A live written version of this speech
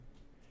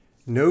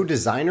No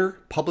designer,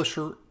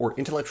 publisher, or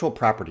intellectual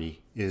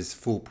property is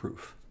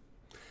foolproof.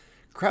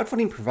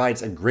 Crowdfunding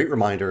provides a great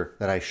reminder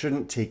that I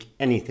shouldn't take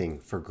anything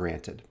for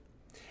granted.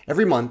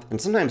 Every month, and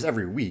sometimes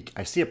every week,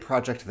 I see a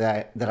project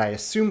that I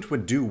assumed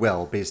would do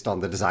well based on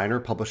the designer,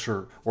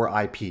 publisher, or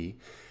IP,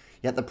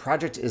 yet the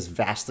project is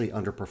vastly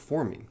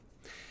underperforming.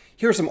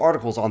 Here are some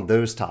articles on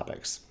those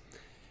topics.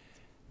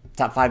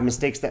 Top 5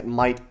 mistakes that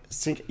might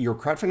sink your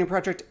crowdfunding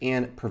project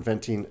and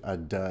preventing a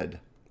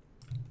dud.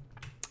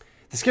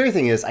 The scary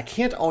thing is I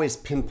can't always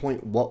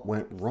pinpoint what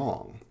went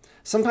wrong.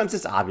 Sometimes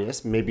it's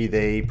obvious. Maybe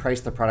they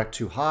priced the product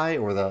too high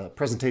or the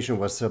presentation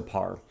was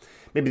subpar.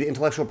 Maybe the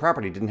intellectual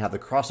property didn't have the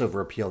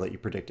crossover appeal that you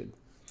predicted.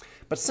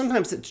 But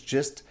sometimes it's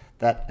just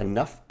that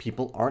enough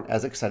people aren't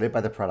as excited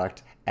by the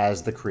product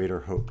as the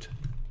creator hoped.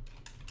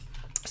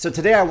 So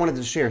today I wanted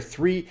to share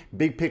 3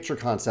 big picture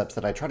concepts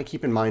that I try to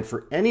keep in mind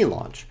for any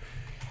launch,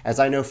 as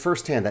I know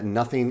firsthand that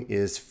nothing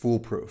is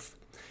foolproof.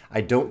 I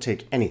don't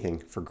take anything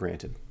for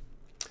granted.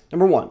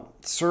 Number 1,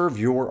 serve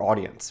your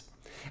audience.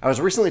 I was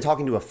recently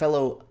talking to a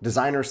fellow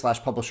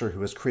designer/publisher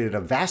who has created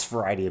a vast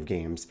variety of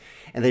games,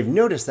 and they've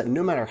noticed that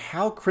no matter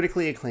how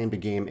critically acclaimed a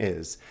game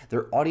is,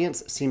 their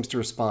audience seems to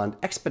respond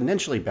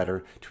exponentially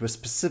better to a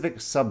specific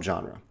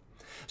subgenre.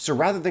 So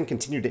rather than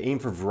continue to aim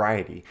for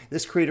variety,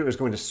 this creator is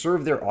going to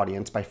serve their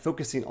audience by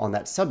focusing on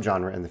that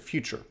subgenre in the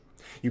future.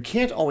 You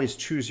can't always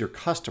choose your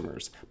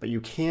customers, but you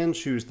can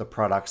choose the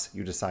products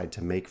you decide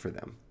to make for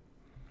them.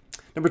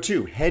 Number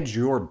 2, hedge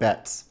your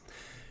bets.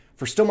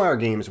 For Stonemaier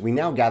Games, we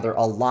now gather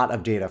a lot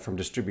of data from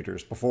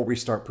distributors before we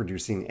start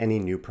producing any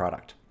new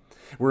product.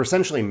 We're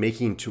essentially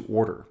making to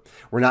order.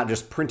 We're not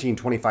just printing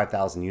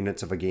 25,000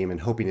 units of a game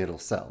and hoping it'll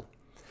sell.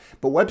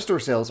 But web store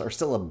sales are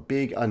still a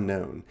big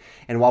unknown,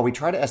 and while we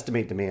try to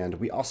estimate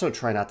demand, we also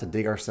try not to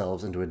dig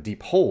ourselves into a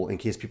deep hole in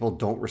case people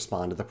don't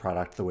respond to the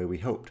product the way we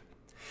hoped.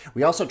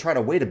 We also try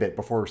to wait a bit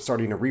before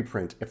starting a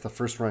reprint if the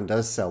first run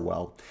does sell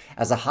well,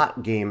 as a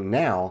hot game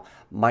now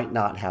might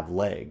not have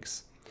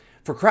legs.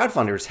 For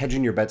crowdfunders,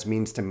 hedging your bets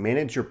means to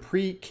manage your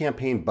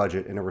pre-campaign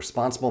budget in a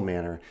responsible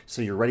manner so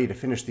you're ready to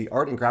finish the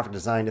art and graphic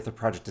design if the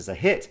project is a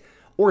hit,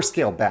 or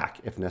scale back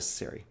if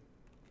necessary.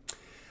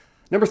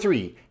 Number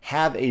 3,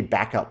 have a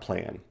backup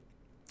plan.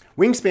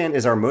 Wingspan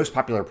is our most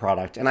popular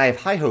product, and I have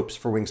high hopes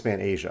for Wingspan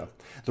Asia,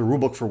 the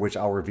rulebook for which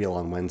I'll reveal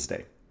on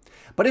Wednesday.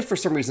 But if for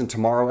some reason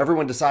tomorrow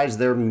everyone decides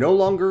they're no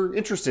longer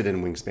interested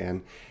in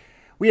Wingspan,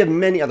 we have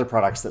many other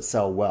products that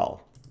sell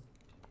well.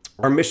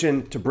 Our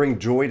mission to bring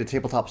joy to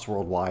tabletops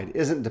worldwide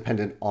isn't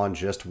dependent on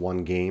just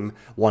one game,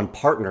 one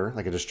partner,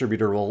 like a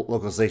distributor,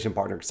 localization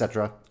partner,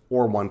 etc.,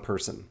 or one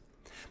person.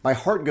 My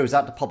heart goes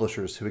out to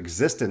publishers whose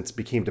existence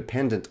became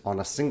dependent on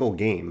a single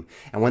game,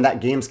 and when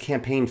that game's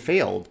campaign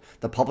failed,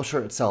 the publisher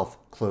itself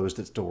closed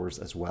its doors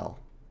as well.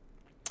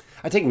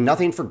 I take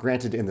nothing for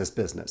granted in this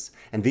business,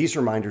 and these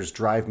reminders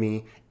drive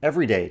me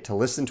every day to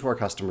listen to our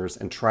customers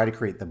and try to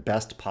create the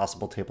best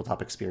possible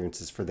tabletop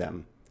experiences for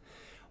them,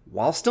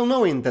 while still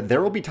knowing that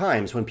there will be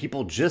times when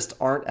people just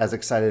aren't as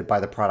excited by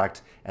the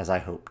product as I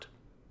hoped.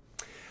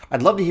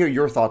 I'd love to hear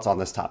your thoughts on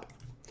this topic.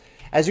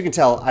 As you can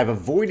tell, I've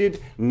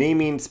avoided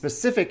naming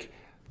specific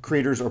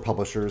creators or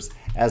publishers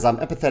as I'm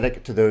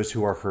empathetic to those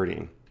who are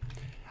hurting.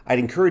 I'd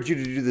encourage you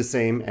to do the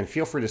same and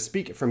feel free to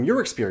speak from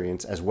your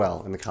experience as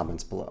well in the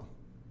comments below.